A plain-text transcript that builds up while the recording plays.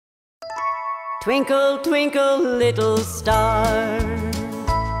Twinkle, twinkle, little star,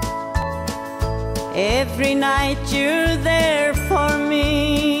 every night you're there for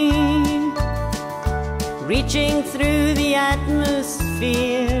me, reaching through the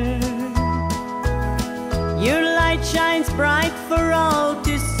atmosphere. Your light shines bright for all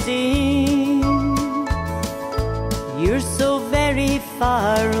to see. You're so very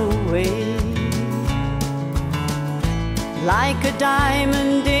far away, like a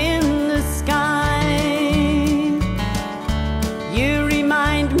diamond in the sky. You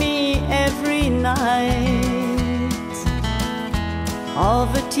remind me every night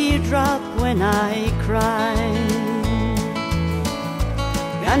of a teardrop when I cry,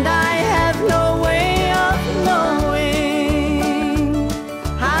 and I have no way of knowing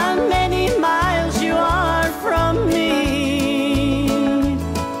how many miles you are from me,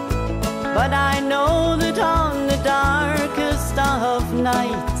 but I know that on the darkest of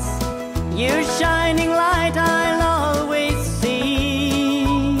nights, your shining light I'll always see.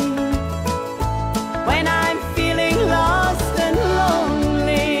 When I'm feeling lost and lonely,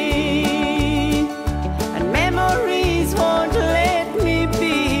 and memories won't let me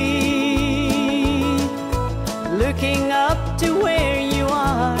be, looking up to where you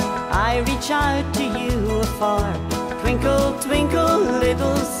are, I reach out to you afar. Twinkle, twinkle,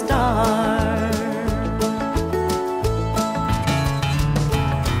 little star.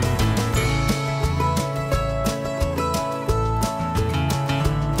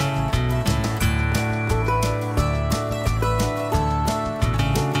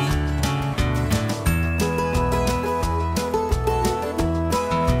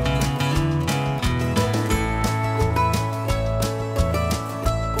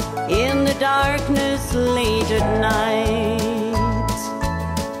 In the darkness late at night,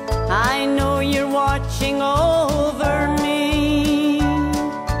 I know you're watching over me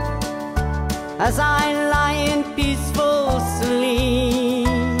as I lie in peaceful sleep.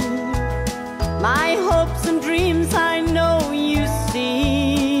 My hopes and dreams I know you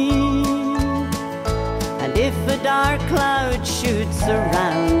see, and if a dark cloud should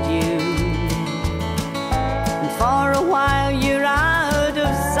surround you, and for a while you're out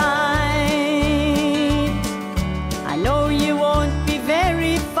of sight, I know you won't be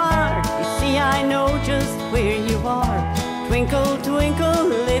very far. You see, I know just where you are. Twinkle, twinkle,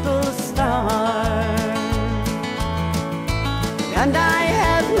 little star. And I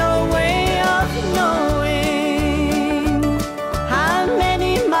have no way of knowing how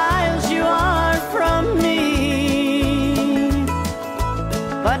many miles you are from me,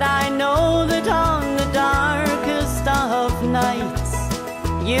 but I know that on the darkest of nights,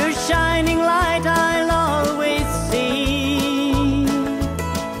 your shining light I'll always see.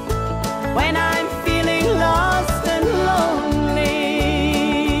 When I'm feeling lost and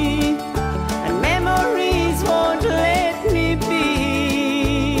lonely, and memories won't let me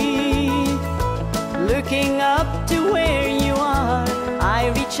be, looking up to where you are, I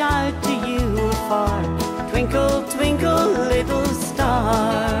reach out to you afar. Twinkle, twinkle, little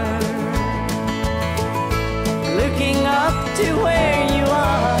star. Looking up to where you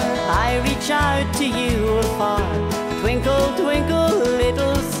are, I reach out to you afar. Twinkle, twinkle,